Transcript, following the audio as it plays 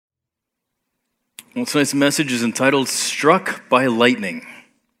Well, tonight's message is entitled Struck by Lightning.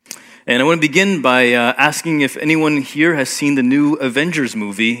 And I want to begin by asking if anyone here has seen the new Avengers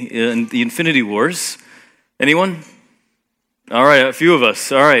movie, the Infinity Wars. Anyone? All right, a few of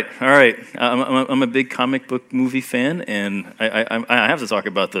us. All right. I'm a big comic book movie fan, and I have to talk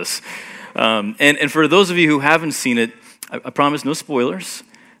about this. And for those of you who haven't seen it, I promise no spoilers.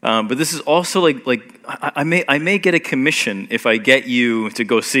 But this is also like I may get a commission if I get you to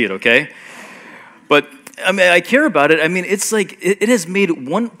go see it. Okay. But I mean, I care about it. I mean, it's like it has made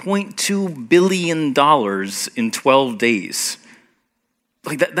 $1.2 billion in 12 days.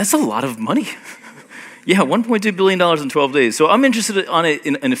 Like that's a lot of money. Yeah, $1.2 billion in 12 days. So I'm interested on it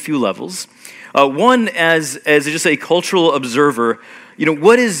in a few levels. One, as just a cultural observer,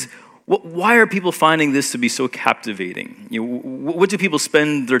 why are people finding this to be so captivating? What do people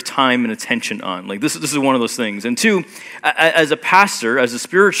spend their time and attention on? Like this is one of those things. And two, as a pastor, as a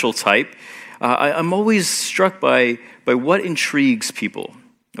spiritual type, I'm always struck by what intrigues people.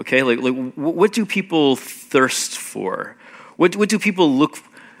 Okay, like what do people thirst for? What do people look?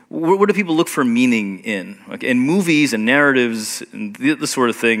 Where do people look for meaning in? Okay, and movies and narratives and this sort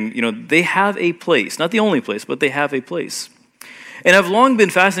of thing. They have a place. Not the only place, but they have a place. And I've long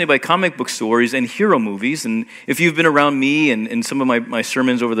been fascinated by comic book stories and hero movies. And if you've been around me and some of my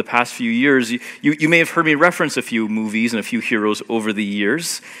sermons over the past few years, you may have heard me reference a few movies and a few heroes over the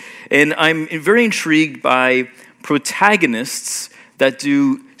years. And I'm very intrigued by protagonists that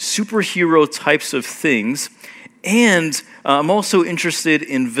do superhero types of things. And I'm also interested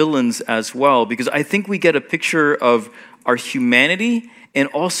in villains as well, because I think we get a picture of our humanity and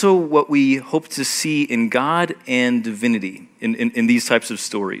also what we hope to see in God and divinity in these types of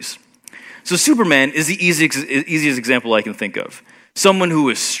stories. So Superman is the easiest example I can think of. Someone who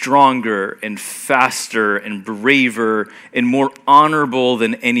is stronger and faster and braver and more honorable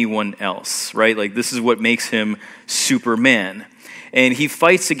than anyone else, right? Like this is what makes him Superman. And he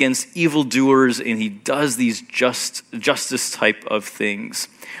fights against evildoers and he does these justice type of things.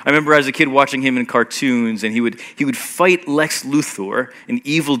 I remember as a kid watching him in cartoons, and he would fight Lex Luthor, an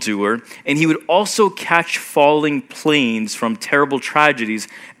evildoer, and he would also catch falling planes from terrible tragedies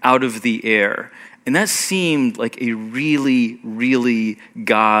out of the air. And that seemed like a really, really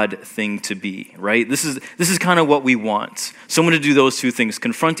God thing to be, right? This is kind of what we want. Someone to do those two things,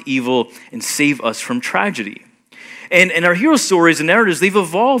 confront evil and save us from tragedy. And our hero stories and narratives, they've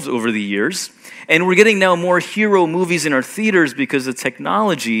evolved over the years. And we're getting now more hero movies in our theaters because the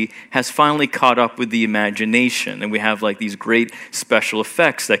technology has finally caught up with the imagination. And we have like these great special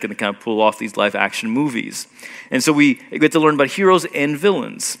effects that can kind of pull off these live action movies. And so we get to learn about heroes and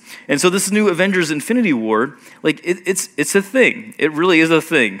villains. And so this new Avengers Infinity War, like it's a thing. It really is a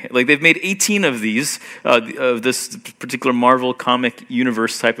thing. Like they've made 18 of these, of this particular Marvel comic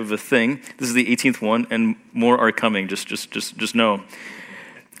universe type of a thing. This is the 18th one, and more are coming. Just know.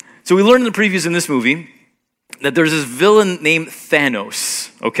 So we learned in the previews in this movie that there's this villain named Thanos,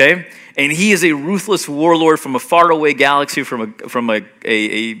 okay? And he is a ruthless warlord from a faraway galaxy from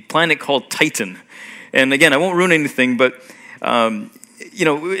a planet called Titan. And again, I won't ruin anything, but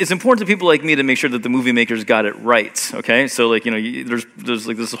it's important to people like me to make sure that the movie makers got it right, okay? So there's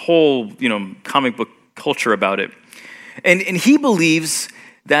like this whole, comic book culture about it. And he believes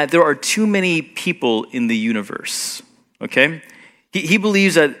that there are too many people in the universe, okay? He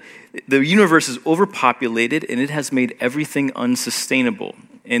believes that the universe is overpopulated and it has made everything unsustainable.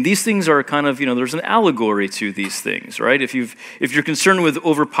 And these things are kind of, there's an allegory to these things, right? If you're concerned with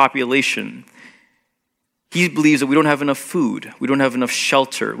overpopulation, he believes that we don't have enough food, we don't have enough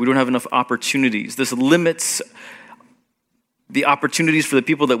shelter, we don't have enough opportunities. This limits the opportunities for the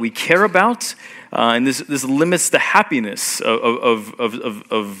people that we care about, and this limits the happiness of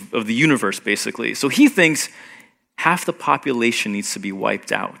the universe, basically. So he thinks half the population needs to be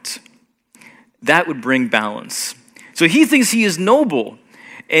wiped out. That would bring balance. So he thinks he is noble.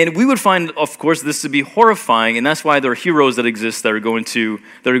 And we would find, of course, this to be horrifying, and that's why there are heroes that exist that are going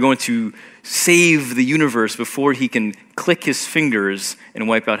to save the universe before he can click his fingers and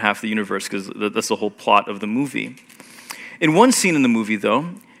wipe out half the universe, because that's the whole plot of the movie. In one scene in the movie, though,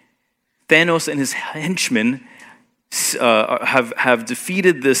 Thanos and his henchmen have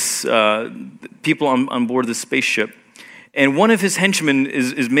defeated this people on board this spaceship, and one of his henchmen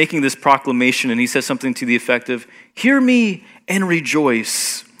is making this proclamation, and he says something to the effect of, "Hear me and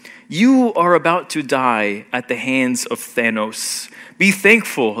rejoice. You are about to die at the hands of Thanos. Be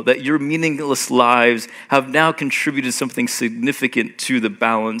thankful that your meaningless lives have now contributed something significant to the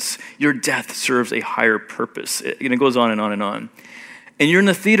balance. Your death serves a higher purpose." And it goes on and on and on. And you're in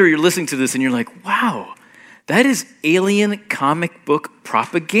the theater, you're listening to this, and you're like, wow, that is alien comic book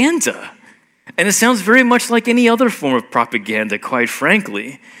propaganda. And it sounds very much like any other form of propaganda, quite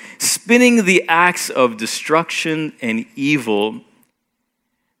frankly, spinning the acts of destruction and evil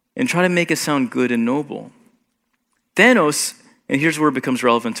and trying to make it sound good and noble. Thanos, and here's where it becomes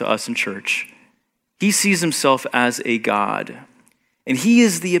relevant to us in church, he sees himself as a god, and he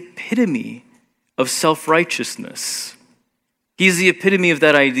is the epitome of self-righteousness. He's the epitome of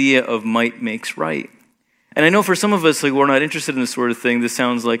that idea of might makes right. And I know for some of us, like, we're not interested in this sort of thing. This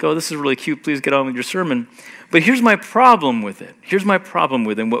sounds like, oh, this is really cute. Please get on with your sermon. But here's my problem with it. Here's my problem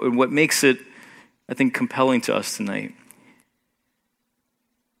with it, and what makes it, I think, compelling to us tonight.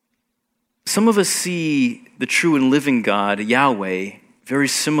 Some of us see the true and living God, Yahweh, very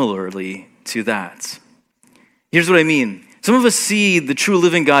similarly to that. Here's what I mean. Some of us see the true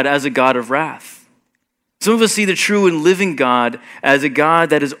living God as a God of wrath. Some of us see the true and living God as a God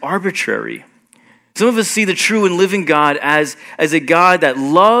that is arbitrary. Some of us see the true and living God as a God that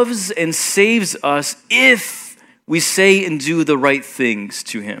loves and saves us if we say and do the right things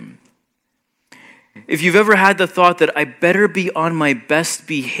to him. If you've ever had the thought that I better be on my best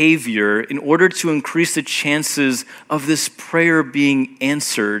behavior in order to increase the chances of this prayer being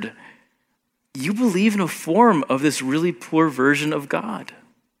answered, you believe in a form of this really poor version of God.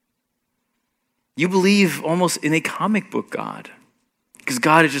 You believe almost in a comic book God, because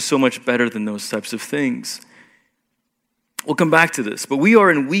God is just so much better than those types of things. We'll come back to this, but we are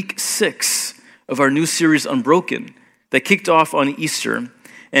in week 6 of our new series, Unbroken, that kicked off on Easter,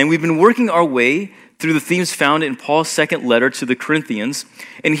 and we've been working our way through the themes found in Paul's second letter to the Corinthians.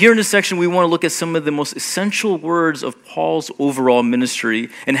 And here in this section, we want to look at some of the most essential words of Paul's overall ministry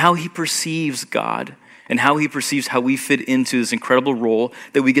and how he perceives God and how he perceives how we fit into this incredible role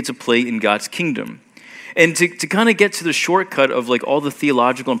that we get to play in God's kingdom. And to kind of get to the shortcut of like all the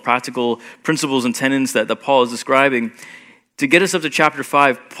theological and practical principles and tenets that Paul is describing, to get us up to chapter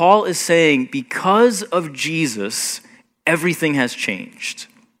 5, Paul is saying, because of Jesus, everything has changed.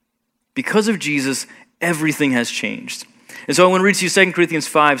 Because of Jesus, everything has changed. And so I want to read to you 2 Corinthians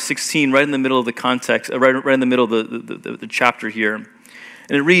 5:16, right in the middle of the context, right in the middle of the chapter here.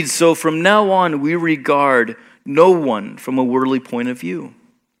 And it reads, so from now on, we regard no one from a worldly point of view.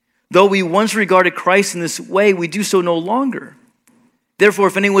 Though we once regarded Christ in this way, we do so no longer. Therefore,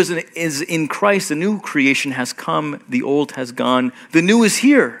 if anyone is in Christ, the new creation has come, the old has gone, the new is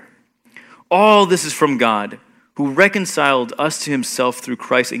here. All this is from God, who reconciled us to himself through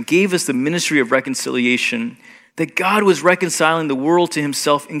Christ and gave us the ministry of reconciliation, that God was reconciling the world to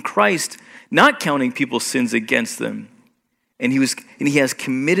himself in Christ, not counting people's sins against them. And he has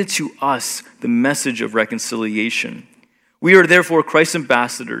committed to us the message of reconciliation. We are therefore Christ's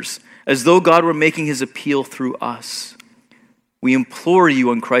ambassadors, as though God were making his appeal through us. We implore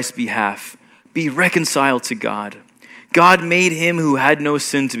you on Christ's behalf, be reconciled to God. God made him who had no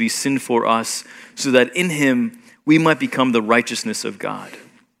sin to be sin for us, so that in him we might become the righteousness of God.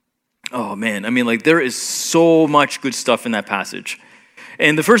 Oh man, I mean, like, there is so much good stuff in that passage.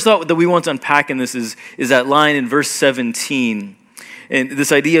 And the first thought that we want to unpack in this is that line in verse 17, and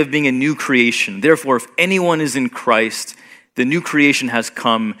this idea of being a new creation. Therefore, if anyone is in Christ, the new creation has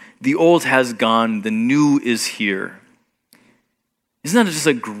come, the old has gone, the new is here. Isn't that just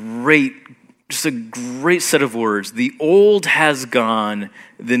a great set of words? The old has gone,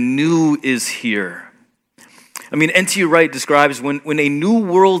 the new is here. I mean, N.T. Wright describes when a new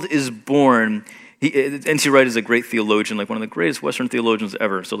world is born. N.T. Wright is a great theologian, like one of the greatest Western theologians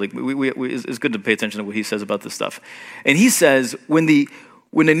ever. So, like, it's good to pay attention to what he says about this stuff. And he says, when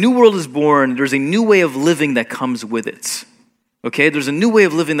a new world is born, there's a new way of living that comes with it. Okay, there's a new way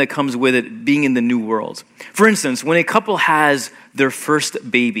of living that comes with it, being in the new world. For instance, when a couple has their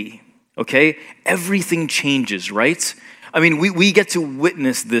first baby, okay, everything changes, right? I mean, we get to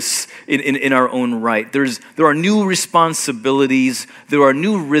witness this in our own right. There are new responsibilities. There are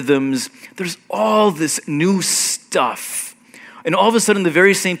new rhythms. There's all this new stuff. And all of a sudden, the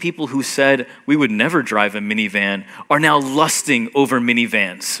very same people who said we would never drive a minivan are now lusting over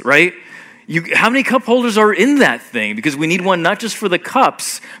minivans, right? How many cup holders are in that thing? Because we need one not just for the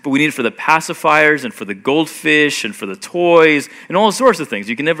cups, but we need it for the pacifiers and for the goldfish and for the toys and all sorts of things.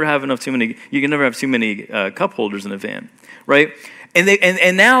 You can never have too many cup holders in a van, right?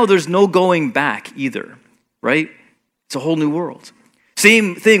 And now there's no going back either, right? It's a whole new world.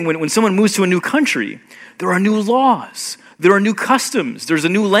 Same thing when someone moves to a new country, there are new laws. There are new customs. There's a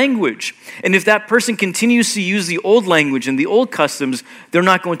new language. And if that person continues to use the old language and the old customs, they're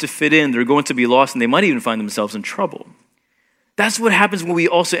not going to fit in. They're going to be lost, and they might even find themselves in trouble. That's what happens when we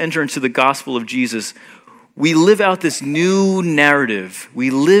also enter into the gospel of Jesus. We live out this new narrative.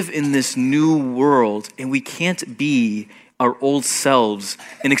 We live in this new world, and we can't be our old selves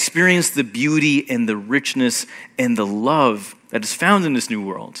and experience the beauty and the richness and the love that is found in this new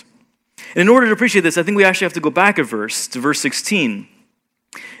world. And in order to appreciate this, I think we actually have to go back a verse, to verse 16.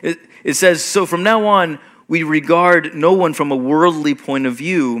 It says, "So from now on, we regard no one from a worldly point of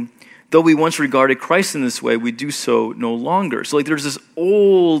view. Though we once regarded Christ in this way, we do so no longer." So there's this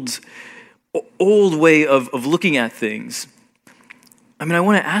old way of looking at things. I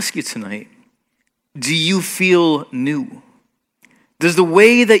want to ask you tonight, do you feel new? Does the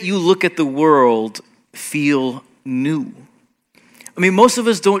way that you look at the world feel new? Most of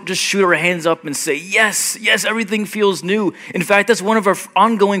us don't just shoot our hands up and say, yes, everything feels new. In fact, that's one of our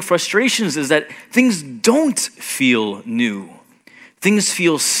ongoing frustrations, is that things don't feel new. Things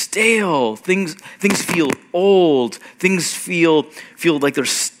feel stale. Things feel old. Things feel like they're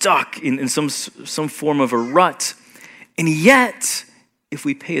stuck in some form of a rut. And yet, if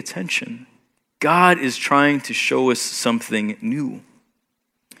we pay attention, God is trying to show us something new.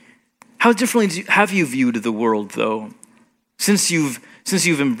 How differently have you viewed the world, though, since you've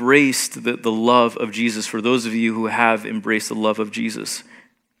embraced the love of Jesus, for those of you who have embraced the love of Jesus?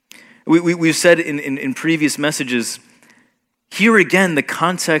 We've said in previous messages, here again, the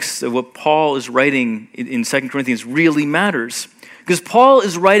context of what Paul is writing in 2 Corinthians really matters, because Paul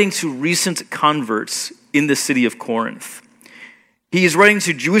is writing to recent converts in the city of Corinth. He is writing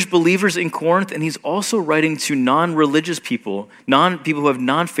to Jewish believers in Corinth, and he's also writing to non-religious people who have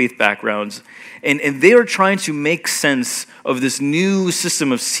non-faith backgrounds, and they are trying to make sense of this new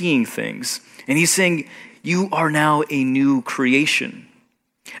system of seeing things. And he's saying, you are now a new creation.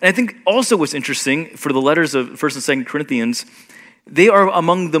 And I think also what's interesting for the letters of 1st and 2nd Corinthians, they are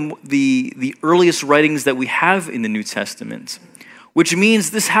among the earliest writings that we have in the New Testament, which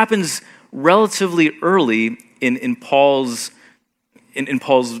means this happens relatively early in Paul's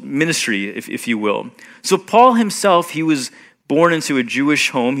ministry, if you will. So Paul himself, he was born into a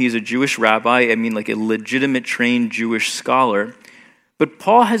Jewish home. He's a Jewish rabbi, like a legitimate trained Jewish scholar. But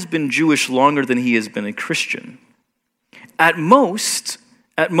Paul has been Jewish longer than he has been a Christian. At most,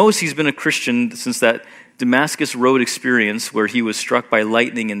 he's been a Christian since that Damascus Road experience where he was struck by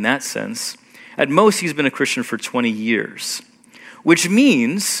lightning in that sense. At most, he's been a Christian for 20 years, which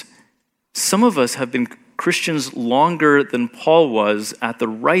means some of us have been Christians longer than Paul was at the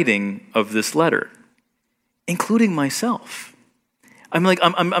writing of this letter, including myself. I'm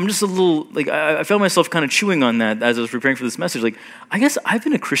just a little, I found myself kind of chewing on that as I was preparing for this message. I guess I've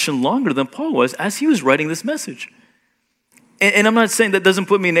been a Christian longer than Paul was as he was writing this message. And I'm not saying that doesn't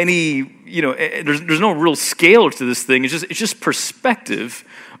put me in any, there's no real scale to this thing. It's just perspective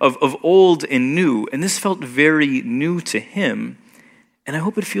of old and new. And this felt very new to him. And I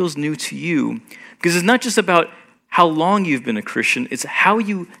hope it feels new to you. Because it's not just about how long you've been a Christian, it's how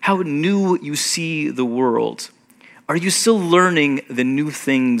new you see the world. Are you still learning the new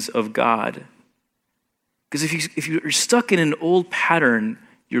things of God? Because if you're stuck in an old pattern,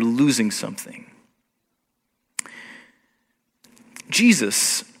 you're losing something.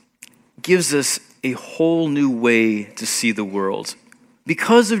 Jesus gives us a whole new way to see the world.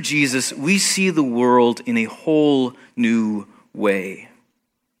 Because of Jesus, we see the world in a whole new way.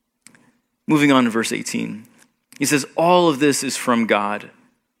 Moving on to verse 18. He says, all of this is from God,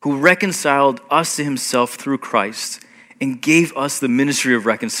 who reconciled us to himself through Christ and gave us the ministry of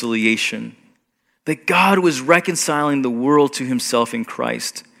reconciliation. That God was reconciling the world to himself in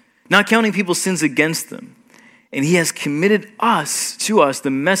Christ, not counting people's sins against them. And he has committed to us the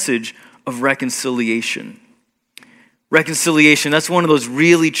message of reconciliation. Reconciliation, that's one of those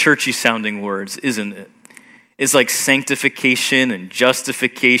really churchy sounding words, isn't it? It's like sanctification and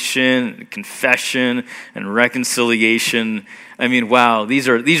justification and confession and reconciliation. Wow, these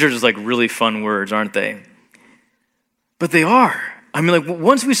are just really fun words, aren't they? But they are.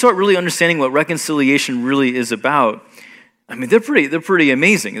 Once we start really understanding what reconciliation really is about, they're pretty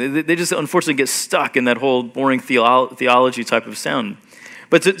amazing. They just unfortunately get stuck in that whole boring theology type of sound.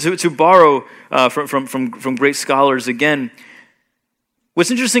 But to borrow from great scholars again,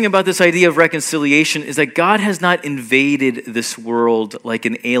 what's interesting about this idea of reconciliation is that God has not invaded this world like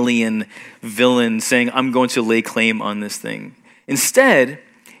an alien villain saying, I'm going to lay claim on this thing. Instead,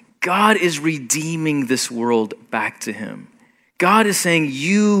 God is redeeming this world back to him. God is saying,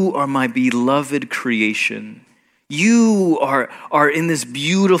 you are my beloved creation. You are in this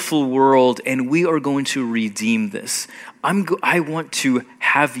beautiful world, and we are going to redeem this. I want to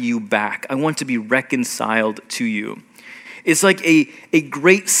have you back. I want to be reconciled to you. It's like a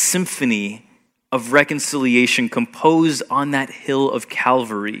great symphony of reconciliation composed on that hill of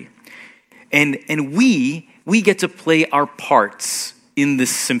Calvary. And we get to play our parts in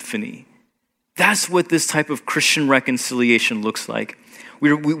this symphony. That's what this type of Christian reconciliation looks like,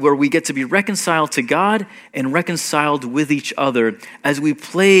 where we get to be reconciled to God and reconciled with each other as we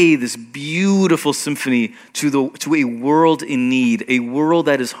play this beautiful symphony to a world in need, a world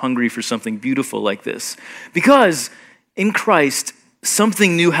that is hungry for something beautiful like this. Because in Christ,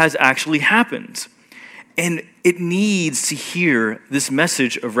 something new has actually happened. And it needs to hear this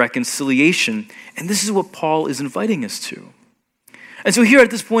message of reconciliation. And this is what Paul is inviting us to. And so here at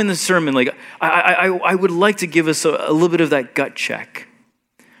this point in the sermon, I would like to give us a little bit of that gut check.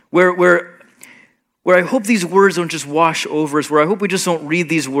 Where I hope these words don't just wash over us, where I hope we just don't read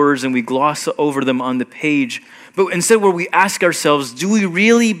these words and we gloss over them on the page, but instead where we ask ourselves, do we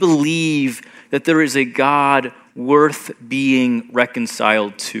really believe that there is a God worth being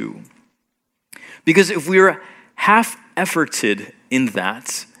reconciled to? Because if we're half-efforted in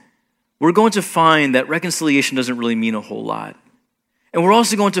that, we're going to find that reconciliation doesn't really mean a whole lot. And we're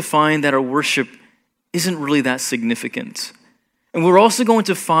also going to find that our worship isn't really that significant. And we're also going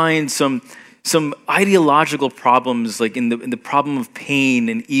to find some ideological problems, like in the problem of pain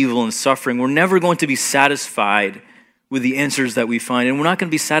and evil and suffering. We're never going to be satisfied with the answers that we find, and we're not going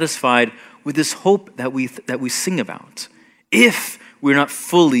to be satisfied with this hope that we sing about if we're not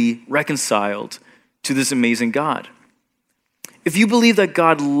fully reconciled to this amazing God. If you believe that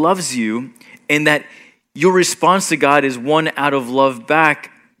God loves you and that your response to God is one out of love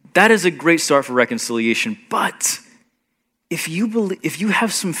back, that is a great start for reconciliation. But if you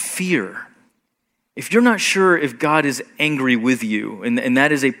have some fear, if you're not sure if God is angry with you, and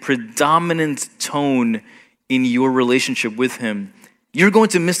that is a predominant tone in your relationship with him, you're going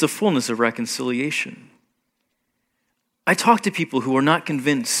to miss the fullness of reconciliation. I talk to people who are not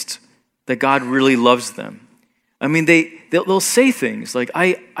convinced that God really loves them. I mean, they'll say things like,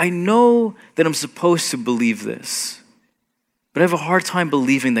 I know that I'm supposed to believe this, but I have a hard time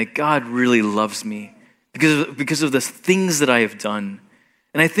believing that God really loves me because of the things that I have done.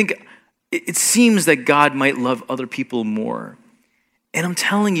 And I think it seems that God might love other people more. And I'm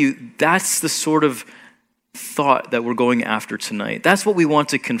telling you, that's the sort of thought that we're going after tonight. That's what we want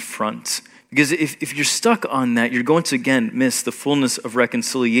to confront. Because if you're stuck on that, you're going to, again, miss the fullness of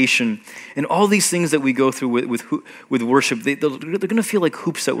reconciliation. And all these things that we go through with worship, they're going to feel like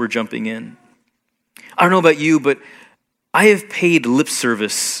hoops that we're jumping in. I don't know about you, but I have paid lip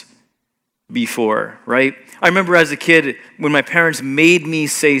service before, right? I remember as a kid when my parents made me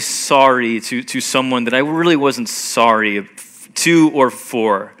say sorry to someone that I really wasn't sorry to or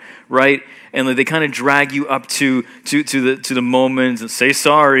for, right? And they kind of drag you up to the moment and say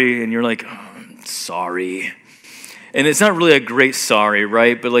sorry, and you're like, oh, I'm sorry. And it's not really a great sorry,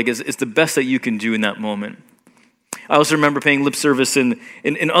 right? But it's the best that you can do in that moment. I also remember paying lip service in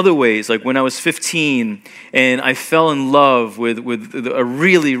other ways, like when I was 15 and I fell in love with a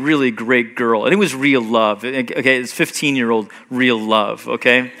really, really great girl. And it was real love. Okay, it's 15-year-old real love,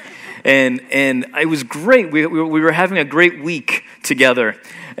 okay? And it was great. We were having a great week together.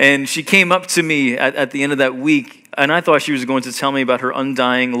 And she came up to me at the end of that week, and I thought she was going to tell me about her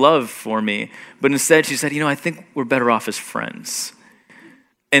undying love for me. But instead she said, I think we're better off as friends.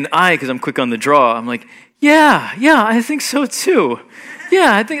 And because I'm quick on the draw, I'm like, yeah, I think so too.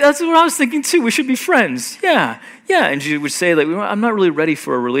 Yeah, I think that's what I was thinking too. We should be friends. Yeah. And she would say, I'm not really ready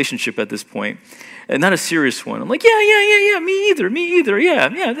for a relationship at this point. And not a serious one. I'm like, yeah, me either.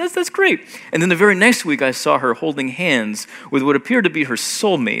 Yeah, that's great. And then the very next week, I saw her holding hands with what appeared to be her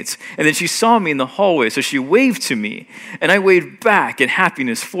soulmate. And then she saw me in the hallway, so she waved to me. And I waved back in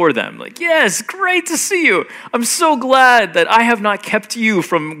happiness for them. Like, yes, great to see you. I'm so glad that I have not kept you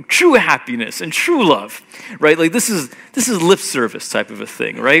from true happiness and true love, right? Like this is lip service type of a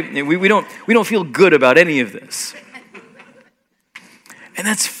thing, right? We don't feel good about any of this. And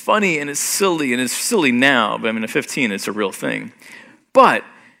that's funny and it's silly now, but at 15, it's a real thing. But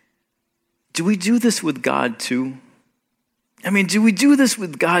do we do this with God too? Do we do this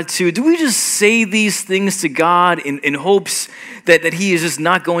with God too? Do we just say these things to God in hopes that he is just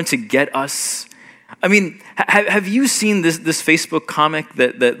not going to get us? Have you seen this Facebook comic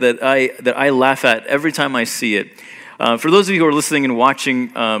that I laugh at every time I see it? For those of you who are listening and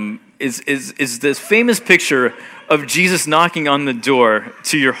watching, is this famous picture of Jesus knocking on the door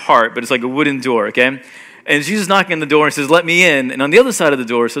to your heart, but it's like a wooden door, okay? And Jesus knocking on the door and says, let me in. And on the other side of the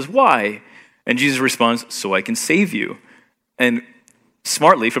door it says, why? And Jesus responds, so I can save you. And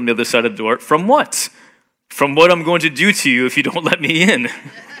smartly from the other side of the door, from what? From what I'm going to do to you if you don't let me in.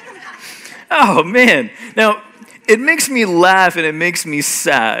 Oh, man. Now, it makes me laugh and it makes me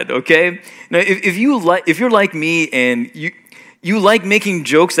sad, okay? Now, if you're like me and you like making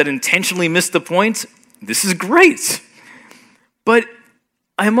jokes that intentionally miss the point, this is great. But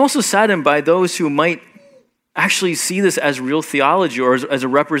I am also saddened by those who might actually see this as real theology or as a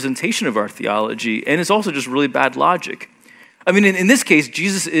representation of our theology, and it's also just really bad logic. I mean, in this case,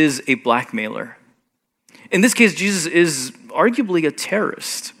 Jesus is a blackmailer. In this case, Jesus is arguably a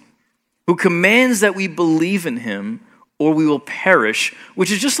terrorist who commands that we believe in him or we will perish,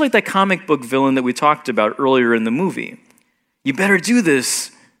 which is just like that comic book villain that we talked about earlier in the movie. You better do this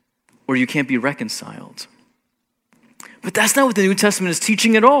or you can't be reconciled. But that's not what the New Testament is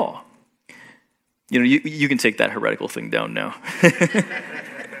teaching at all. You know, you can take that heretical thing down now.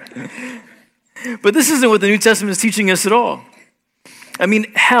 But this isn't what the New Testament is teaching us at all. I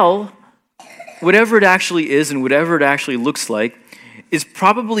mean, hell, whatever it actually is and whatever it actually looks like, is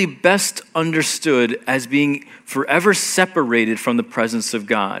probably best understood as being forever separated from the presence of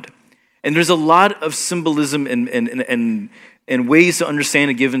God. And there's a lot of symbolism and ways to understand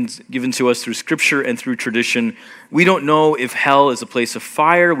it given to us through Scripture and through tradition. We don't know if hell is a place of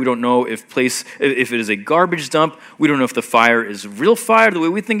fire. We don't know if it is a garbage dump. We don't know if the fire is real fire, the way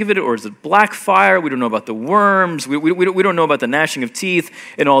we think of it, or is it black fire. We don't know about the worms. We don't know about the gnashing of teeth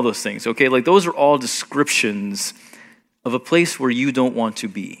and all those things, okay? Like, those are all descriptions of a place where you don't want to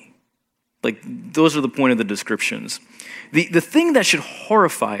be. Like, those are the point of the descriptions. The thing that should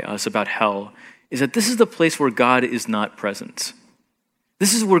horrify us about hell is that this is the place where God is not present.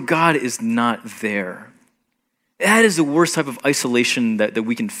 This is where God is not there. That is the worst type of isolation that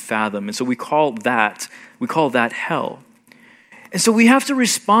we can fathom. And so we call that hell. And so we have to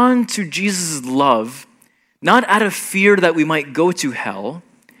respond to Jesus' love, not out of fear that we might go to hell,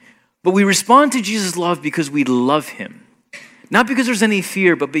 but we respond to Jesus' love because we love him. Not because there's any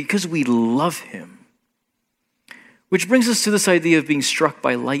fear, but because we love him. Which brings us to this idea of being struck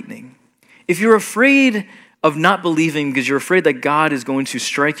by lightning. If you're afraid of not believing because you're afraid that God is going to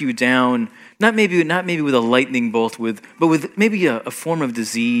strike you down, not maybe with a lightning bolt, but with maybe a form of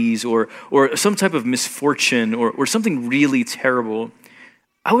disease or some type of misfortune or something really terrible,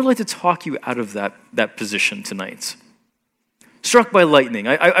 I would like to talk you out of that position tonight. Struck by lightning.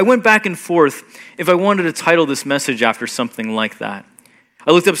 I went back and forth if I wanted to title this message after something like that.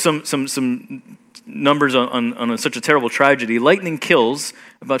 I looked up some numbers on such a terrible tragedy. Lightning kills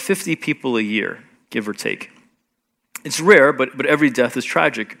about 50 people a year, give or take. It's rare, but every death is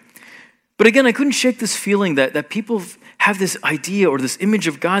tragic. But again, I couldn't shake this feeling that people have this idea or this image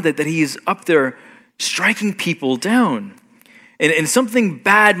of God that he is up there striking people down. And something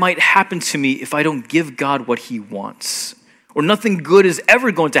bad might happen to me if I don't give God what he wants. Or nothing good is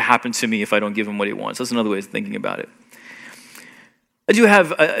ever going to happen to me if I don't give him what he wants. That's another way of thinking about it. I do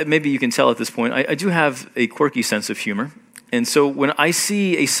have, maybe you can tell at this point, I do have a quirky sense of humor. And so when I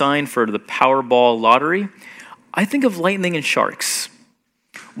see a sign for the Powerball lottery, I think of lightning and sharks.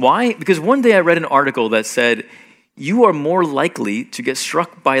 Why? Because one day I read an article that said, you are more likely to get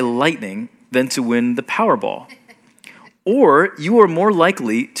struck by lightning than to win the Powerball. Or you are more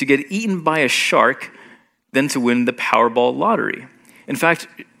likely to get eaten by a shark than to win the Powerball lottery. In fact,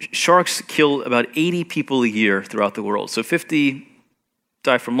 sharks kill about 80 people a year throughout the world. So 50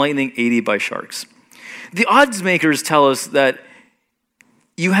 die from lightning, 80 by sharks. The odds makers tell us that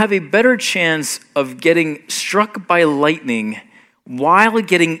you have a better chance of getting struck by lightning while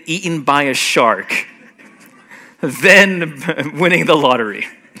getting eaten by a shark than winning the lottery,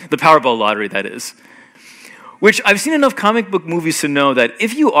 the Powerball lottery, that is. Which I've seen enough comic book movies to know that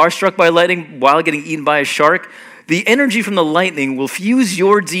if you are struck by lightning while getting eaten by a shark, the energy from the lightning will fuse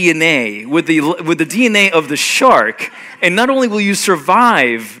your DNA with the DNA of the shark, and not only will you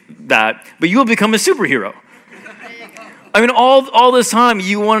survive that, but you will become a superhero. I mean, all this time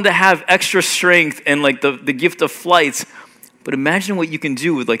you wanted to have extra strength and like the gift of flight, but imagine what you can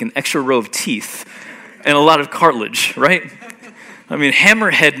do with like an extra row of teeth and a lot of cartilage, right? I mean,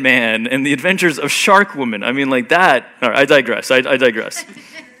 Hammerhead Man and the Adventures of Shark Woman. I mean, like that. All right, I digress. I digress.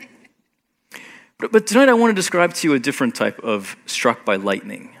 But tonight I want to describe to you a different type of struck by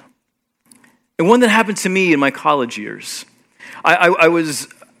lightning. And one that happened to me in my college years. I was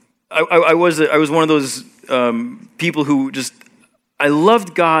one of those people who just, I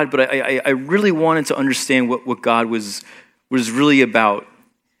loved God, but I really wanted to understand what God was really about.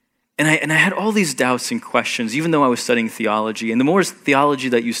 And I had all these doubts and questions, even though I was studying theology. And the more theology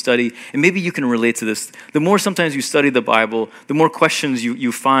that you study, and maybe you can relate to this, the more sometimes you study the Bible, the more questions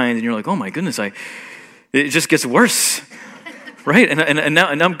you find, and you're like, oh my goodness, it just gets worse, right? And now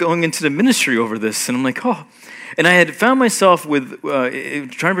I'm going into the ministry over this, and I'm like, oh. And I had found myself with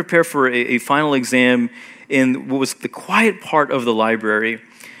trying to prepare for a final exam in what was the quiet part of the library.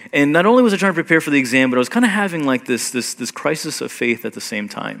 And not only was I trying to prepare for the exam, but I was kind of having like this crisis of faith at the same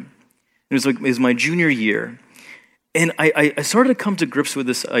time. It was my junior year. And I started to come to grips with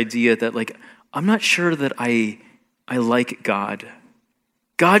this idea that like, I'm not sure that I like God.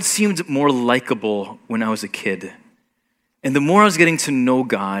 God seemed more likable when I was a kid. And the more I was getting to know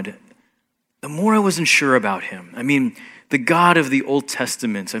God, the more I wasn't sure about him. I mean, the God of the Old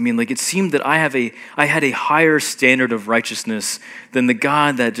Testament, I mean, like it seemed that I had a higher standard of righteousness than the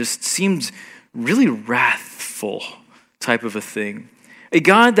God that just seemed really wrathful type of a thing. A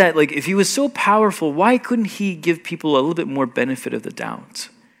God that, like, if he was so powerful, why couldn't he give people a little bit more benefit of the doubt?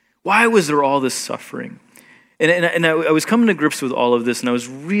 Why was there all this suffering? And I was coming to grips with all of this, and I was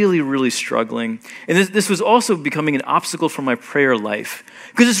really, really struggling. And this was also becoming an obstacle for my prayer life,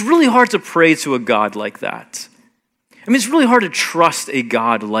 because it's really hard to pray to a God like that. I mean, it's really hard to trust a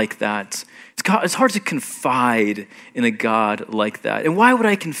God like that. It's hard to confide in a God like that. And why would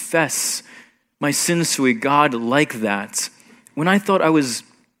I confess my sins to a God like that when I thought I was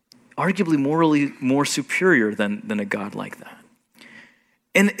arguably morally more superior than a God like that?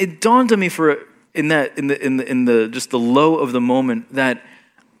 And it dawned on me in the just the low of the moment that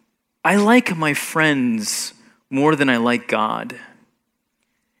I like my friends more than I like God.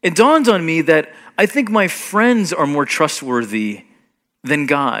 It dawned on me that I think my friends are more trustworthy than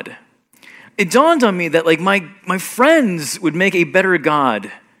God. It dawned on me that like my friends would make a better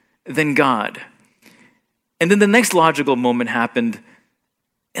God than God. And then the next logical moment happened,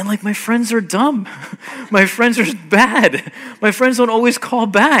 and like my friends are dumb. My friends are bad. My friends don't always call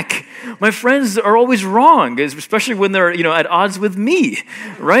back. My friends are always wrong, especially when they're, at odds with me,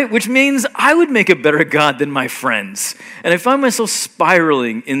 right? Which means I would make a better God than my friends. And I found myself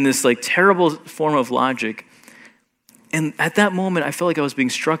spiraling in this like terrible form of logic. And at that moment, I felt like I was being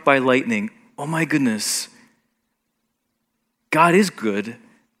struck by lightning. Oh my goodness. God is good.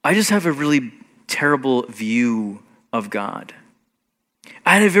 I just have a really terrible view of God.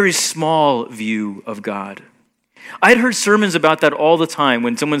 I had a very small view of God. I had heard sermons about that all the time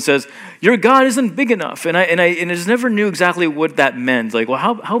when someone says, your God isn't big enough. And I just never knew exactly what that meant. Like,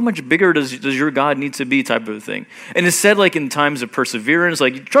 well, how much bigger does your God need to be type of thing? And it's said like in times of perseverance,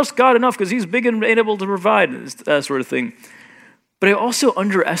 like you trust God enough because he's big and able to provide, that sort of thing. But I also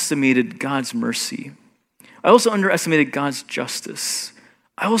underestimated God's mercy. I also underestimated God's justice.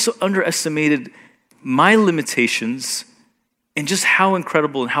 I also underestimated my limitations and just how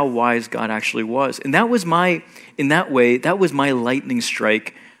incredible and how wise God actually was. And that was my lightning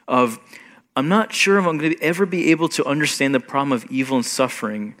strike of, I'm not sure if I'm going to ever be able to understand the problem of evil and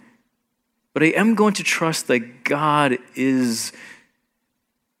suffering, but I am going to trust that God is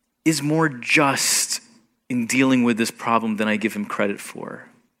more just in dealing with this problem than I give him credit for.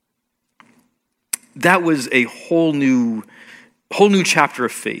 That was a whole new chapter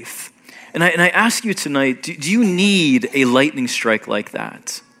of faith. And I ask you tonight, do you need a lightning strike like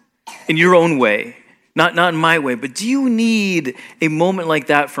that? In your own way, not in my way, but do you need a moment like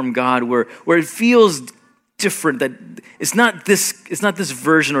that from God where it feels different, that it's not this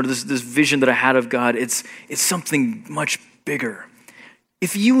version or this vision that I had of God, it's something much bigger.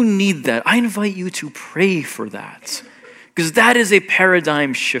 If you need that, I invite you to pray for that, because that is a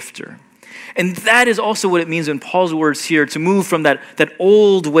paradigm shifter. And that is also what it means in Paul's words here, to move from that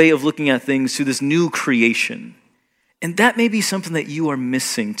old way of looking at things to this new creation. And that may be something that you are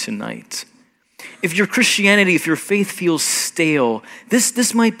missing tonight. If your Christianity, if your faith feels stale,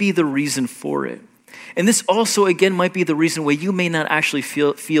 this might be the reason for it. And this also, again, might be the reason why you may not actually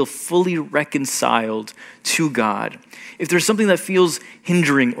feel fully reconciled to God. If there's something that feels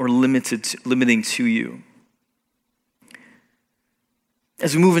hindering or limiting to you.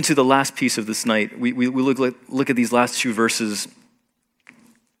 As we move into the last piece of this night, we look at these last two verses.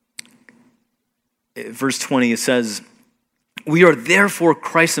 Verse 20, it says, we are therefore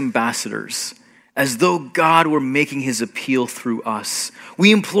Christ's ambassadors, as though God were making his appeal through us.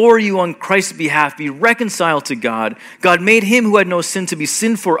 We implore you on Christ's behalf, be reconciled to God. God made him who had no sin to be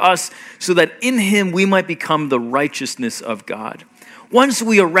sin for us, so that in him we might become the righteousness of God. Once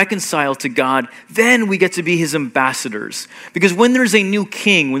we are reconciled to God, then we get to be his ambassadors. Because when there's a new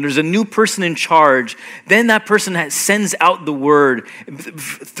king, when there's a new person in charge, then that person sends out the word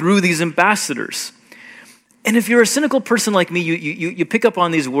through these ambassadors. And if you're a cynical person like me, you pick up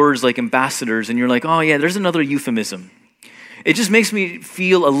on these words like ambassadors, and you're like, oh yeah, there's another euphemism. It just makes me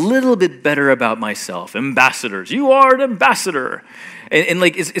feel a little bit better about myself. Ambassadors, you are an ambassador. And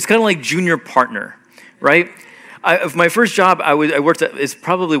like, it's kind of like junior partner, right? My first job, I worked at, is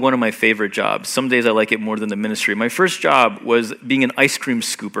probably one of my favorite jobs. Some days I like it more than the ministry. My first job was being an ice cream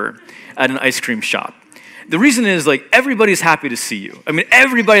scooper at an ice cream shop. The reason is like everybody's happy to see you. I mean,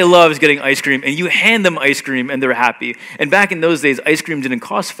 everybody loves getting ice cream, and you hand them ice cream and they're happy. And back in those days, ice cream didn't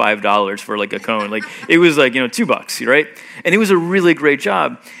cost $5 for like a cone. Like it was like, $2, right? And it was a really great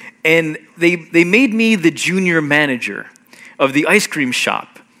job. And they made me the junior manager of the ice cream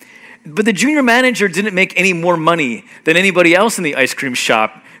shop. But the junior manager didn't make any more money than anybody else in the ice cream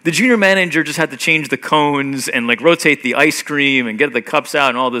shop. The junior manager just had to change the cones and like rotate the ice cream and get the cups out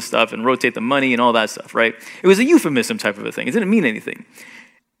and all this stuff and rotate the money and all that stuff, right? It was a euphemism type of a thing. It didn't mean anything.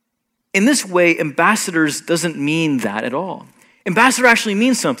 In this way, ambassadors doesn't mean that at all. Ambassador actually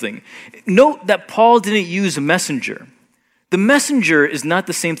means something. Note that Paul didn't use a messenger. The messenger is not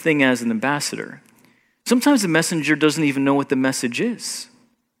the same thing as an ambassador. Sometimes the messenger doesn't even know what the message is.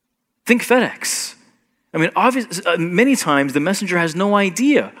 Think FedEx. I mean, many times the messenger has no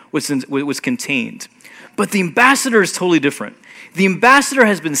idea what's contained. But the ambassador is totally different. The ambassador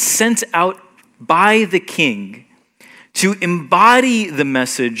has been sent out by the king to embody the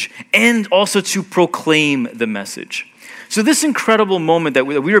message and also to proclaim the message. So this incredible moment that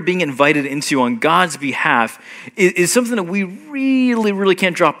we are being invited into on God's behalf is something that we really, really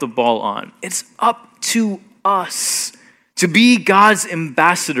can't drop the ball on. It's up to us to be God's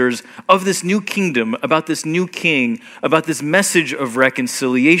ambassadors of this new kingdom, about this new king, about this message of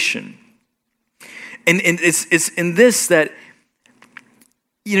reconciliation. And it's in this that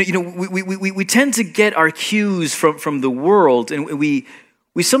we tend to get our cues from the world, and we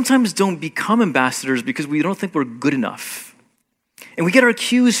sometimes don't become ambassadors because we don't think we're good enough. And we get our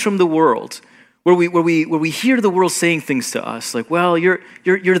cues from the world, where we hear the world saying things to us like, well, you're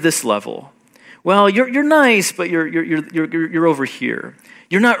this level. Well, you're nice, but you're over here.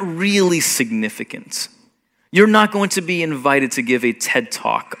 You're not really significant. You're not going to be invited to give a TED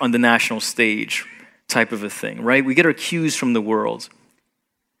Talk on the national stage type of a thing, right? We get our cues from the world.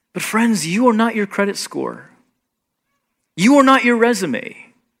 But friends, you are not your credit score. You are not your resume.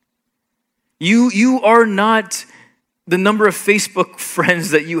 You are not the number of Facebook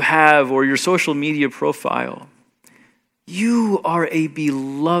friends that you have or your social media profile. You are a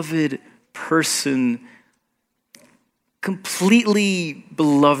beloved person, completely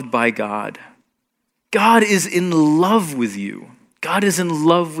beloved by God. God is in love with you. God is in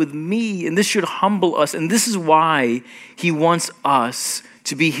love with me, and this should humble us. And this is why he wants us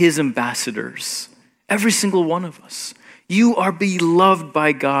to be his ambassadors. Every single one of us. You are beloved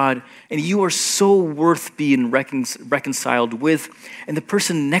by God, and you are so worth being reconciled with. And the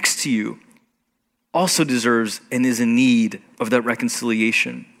person next to you also deserves and is in need of that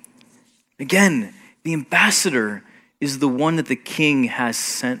reconciliation. Again, the ambassador is the one that the king has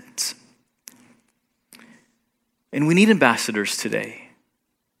sent. And we need ambassadors today.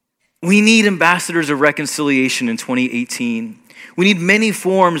 We need ambassadors of reconciliation in 2018. We need many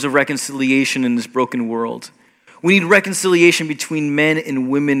forms of reconciliation in this broken world. We need reconciliation between men and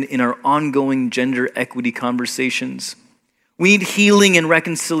women in our ongoing gender equity conversations. We need healing and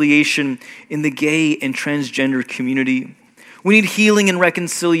reconciliation in the gay and transgender community. We need healing and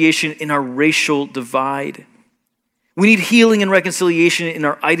reconciliation in our racial divide. We need healing and reconciliation in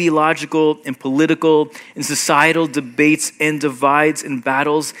our ideological and political and societal debates and divides and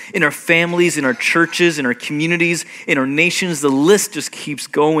battles, in our families, in our churches, in our communities, in our nations. The list just keeps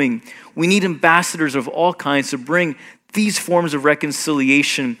going. We need ambassadors of all kinds to bring these forms of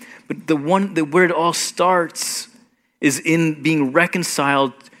reconciliation. But where it all starts is in being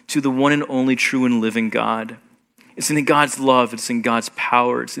reconciled to the one and only true and living God. It's in God's love, it's in God's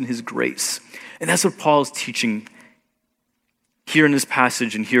power, it's in his grace. And that's what Paul is teaching here in this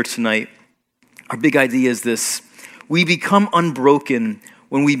passage and here tonight. Our big idea is this: we become unbroken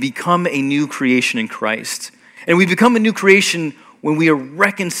when we become a new creation in Christ. And we become a new creation when we are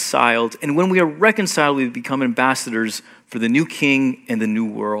reconciled. And when we are reconciled, we become ambassadors for the new king and the new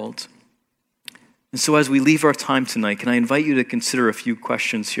world. And so as we leave our time tonight, can I invite you to consider a few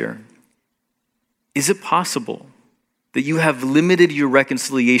questions here? Is it possible that you have limited your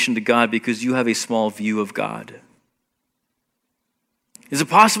reconciliation to God because you have a small view of God? Is it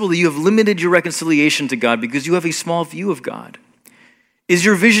possible that you have limited your reconciliation to God because you have a small view of God? Is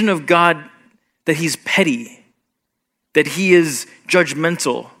your vision of God that he's petty, that he is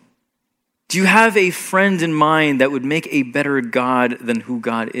judgmental? Do you have a friend in mind that would make a better God than who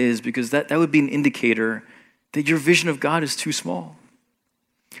God is? Because that would be an indicator that your vision of God is too small.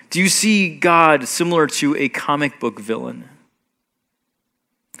 Do you see God similar to a comic book villain?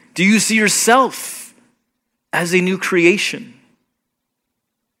 Do you see yourself as a new creation?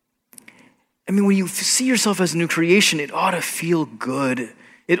 I mean, when you see yourself as a new creation, it ought to feel good.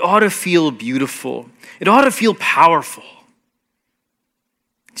 It ought to feel beautiful. It ought to feel powerful.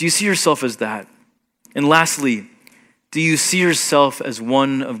 Do you see yourself as that? And lastly, do you see yourself as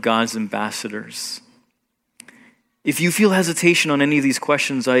one of God's ambassadors? If you feel hesitation on any of these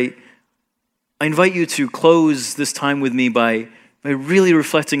questions, I invite you to close this time with me by really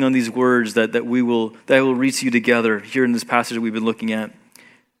reflecting on these words that I will read to you together here in this passage that we've been looking at.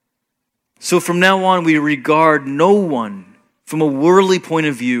 So from now on, we regard no one from a worldly point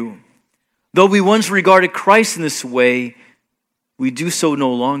of view. Though we once regarded Christ in this way, we do so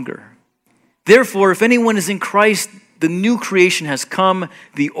no longer. Therefore, if anyone is in Christ, the new creation has come,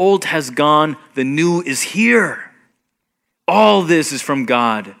 the old has gone, the new is here. All this is from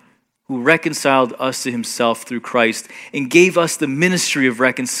God, who reconciled us to himself through Christ and gave us the ministry of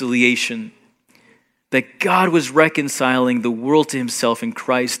reconciliation. That God was reconciling the world to himself in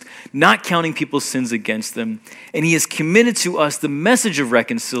Christ, not counting people's sins against them. And he has committed to us the message of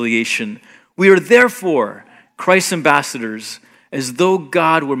reconciliation. We are therefore Christ's ambassadors, as though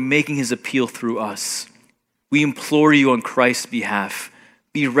God were making his appeal through us. We implore you on Christ's behalf,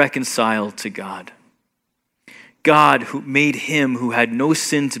 be reconciled to God. God who made him who had no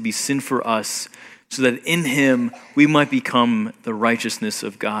sin to be sin for us, so that in him we might become the righteousness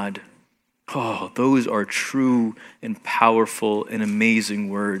of God. Oh, those are true and powerful and amazing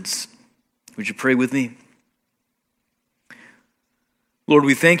words. Would you pray with me? Lord,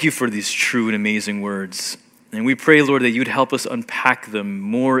 we thank you for these true and amazing words. And we pray, Lord, that you'd help us unpack them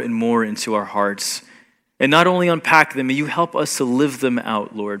more and more into our hearts. And not only unpack them, may you help us to live them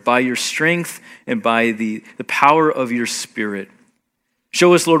out, Lord, by your strength and by the power of your Spirit.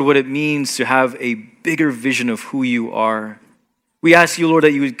 Show us, Lord, what it means to have a bigger vision of who you are. We ask you, Lord,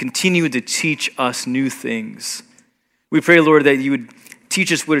 that you would continue to teach us new things. We pray, Lord, that you would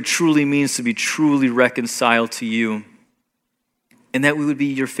teach us what it truly means to be truly reconciled to you, and that we would be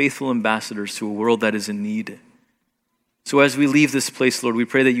your faithful ambassadors to a world that is in need. So as we leave this place, Lord, we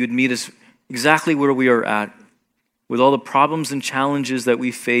pray that you would meet us exactly where we are at, with all the problems and challenges that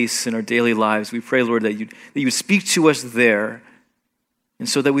we face in our daily lives. We pray, Lord, that you would speak to us there, and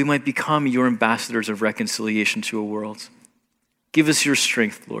so that we might become your ambassadors of reconciliation to a world. Give us your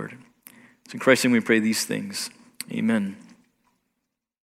strength, Lord. It's in Christ's name we pray these things. Amen.